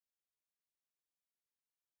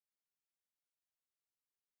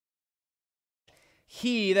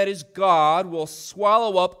He, that is God, will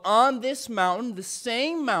swallow up on this mountain, the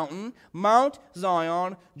same mountain, Mount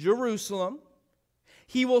Zion, Jerusalem.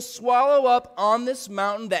 He will swallow up on this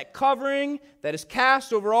mountain that covering that is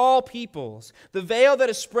cast over all peoples, the veil that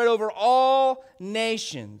is spread over all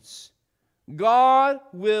nations. God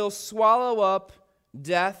will swallow up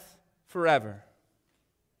death forever.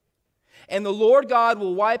 And the Lord God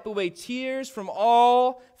will wipe away tears from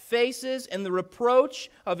all faces, and the reproach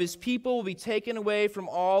of his people will be taken away from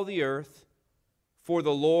all the earth, for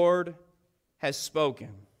the Lord has spoken.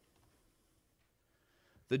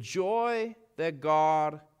 The joy that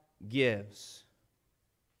God gives,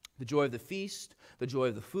 the joy of the feast, the joy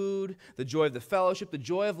of the food, the joy of the fellowship, the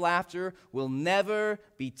joy of laughter will never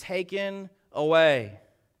be taken away.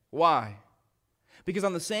 Why? Because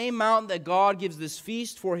on the same mountain that God gives this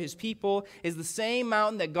feast for his people is the same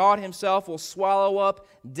mountain that God himself will swallow up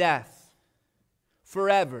death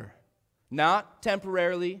forever. Not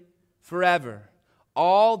temporarily, forever.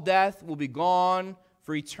 All death will be gone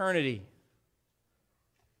for eternity.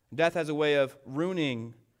 Death has a way of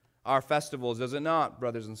ruining our festivals, does it not,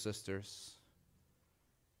 brothers and sisters?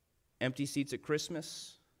 Empty seats at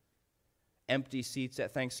Christmas, empty seats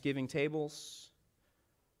at Thanksgiving tables,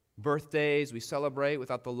 birthdays we celebrate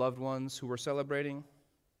without the loved ones who we're celebrating.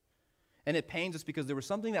 And it pains us because there was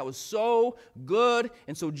something that was so good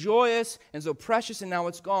and so joyous and so precious, and now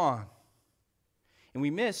it's gone. And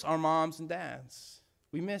we miss our moms and dads.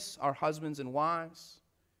 We miss our husbands and wives.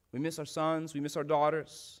 We miss our sons. We miss our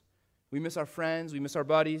daughters. We miss our friends. We miss our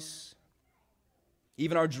buddies.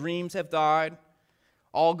 Even our dreams have died.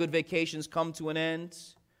 All good vacations come to an end.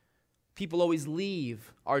 People always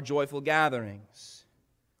leave our joyful gatherings.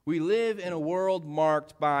 We live in a world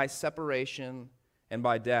marked by separation and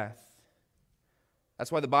by death.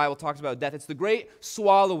 That's why the Bible talks about death. It's the great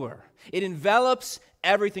swallower. It envelops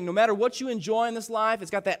everything. No matter what you enjoy in this life,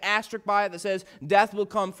 it's got that asterisk by it that says death will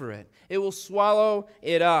come for it. It will swallow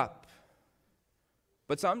it up.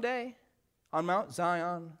 But someday, on Mount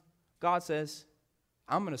Zion, God says,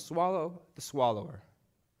 I'm going to swallow the swallower.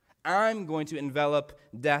 I'm going to envelop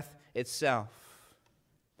death itself.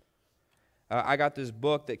 I got this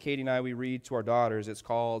book that Katie and I, we read to our daughters. It's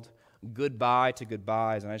called Goodbye to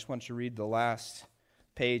Goodbyes, and I just want you to read the last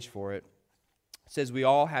page for it. It says we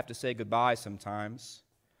all have to say goodbye sometimes.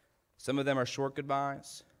 Some of them are short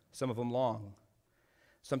goodbyes, some of them long.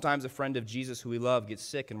 Sometimes a friend of Jesus who we love gets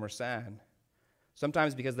sick and we're sad.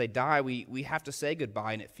 Sometimes because they die, we have to say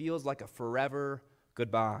goodbye, and it feels like a forever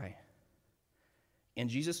goodbye. And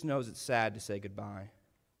Jesus knows it's sad to say goodbye.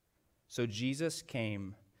 So Jesus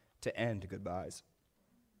came to end goodbyes.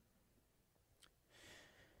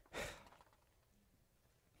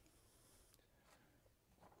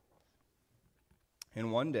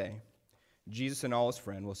 And one day, Jesus and all his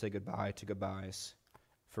friends will say goodbye to goodbyes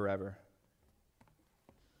forever.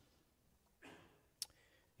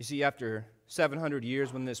 You see, after 700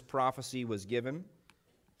 years when this prophecy was given,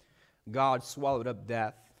 God swallowed up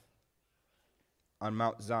death on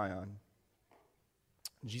Mount Zion.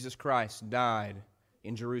 Jesus Christ died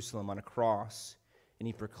in Jerusalem on a cross, and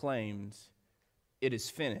he proclaimed, "It is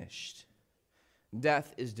finished."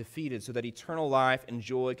 Death is defeated so that eternal life and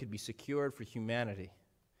joy could be secured for humanity.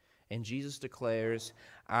 And Jesus declares,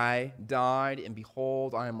 I died, and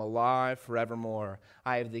behold, I am alive forevermore.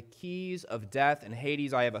 I have the keys of death and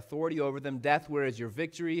Hades. I have authority over them. Death, where is your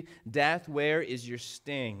victory? Death, where is your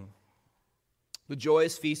sting? The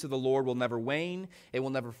joyous feast of the Lord will never wane. It will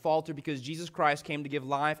never falter because Jesus Christ came to give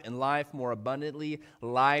life and life more abundantly,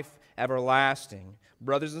 life everlasting.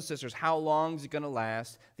 Brothers and sisters, how long is it going to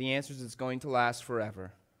last? The answer is it's going to last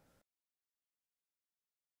forever.